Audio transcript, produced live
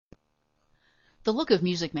The look of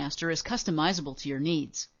MusicMaster is customizable to your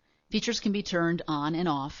needs. Features can be turned on and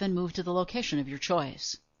off and moved to the location of your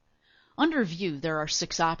choice. Under View, there are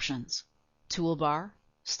 6 options: Toolbar,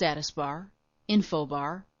 Status Bar, Info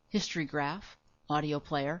Bar, History Graph, Audio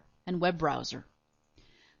Player, and Web Browser.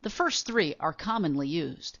 The first 3 are commonly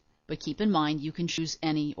used, but keep in mind you can choose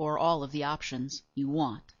any or all of the options you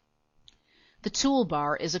want. The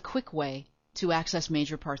Toolbar is a quick way to access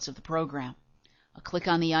major parts of the program. A click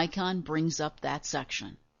on the icon brings up that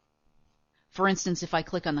section. For instance, if I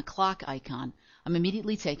click on the clock icon, I'm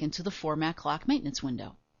immediately taken to the Format Clock Maintenance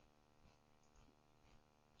window.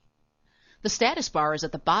 The status bar is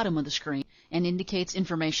at the bottom of the screen and indicates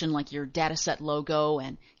information like your dataset logo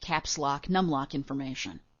and caps lock, numlock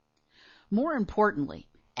information. More importantly,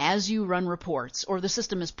 as you run reports or the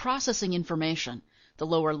system is processing information, the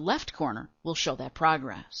lower left corner will show that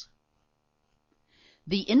progress.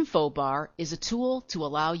 The Info Bar is a tool to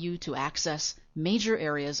allow you to access major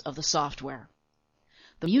areas of the software.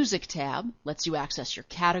 The Music tab lets you access your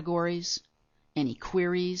categories, any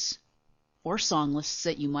queries, or song lists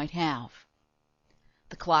that you might have.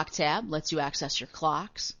 The Clock tab lets you access your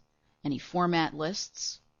clocks, any format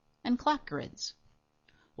lists, and clock grids,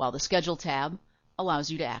 while the Schedule tab allows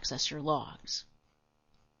you to access your logs.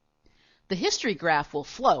 The History Graph will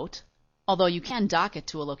float, although you can dock it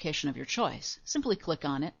to a location of your choice. Simply click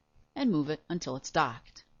on it and move it until it's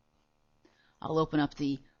docked. I'll open up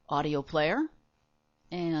the Audio Player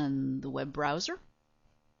and the Web Browser.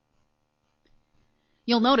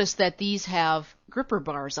 You'll notice that these have gripper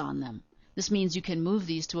bars on them. This means you can move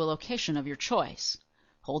these to a location of your choice.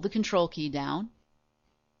 Hold the Control key down,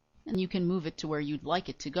 and you can move it to where you'd like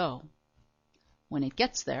it to go. When it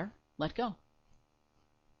gets there, let go.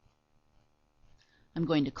 I'm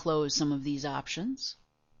going to close some of these options.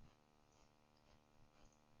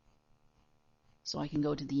 So I can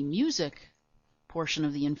go to the Music portion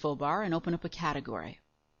of the info bar and open up a category.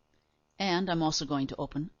 And I'm also going to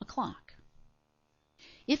open a clock.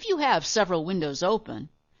 If you have several windows open,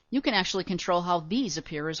 you can actually control how these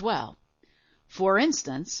appear as well. For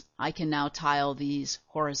instance, I can now tile these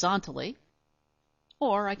horizontally,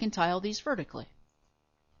 or I can tile these vertically.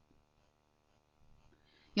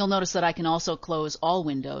 You'll notice that I can also close all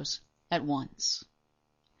windows at once.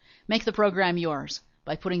 Make the program yours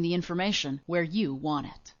by putting the information where you want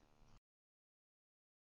it.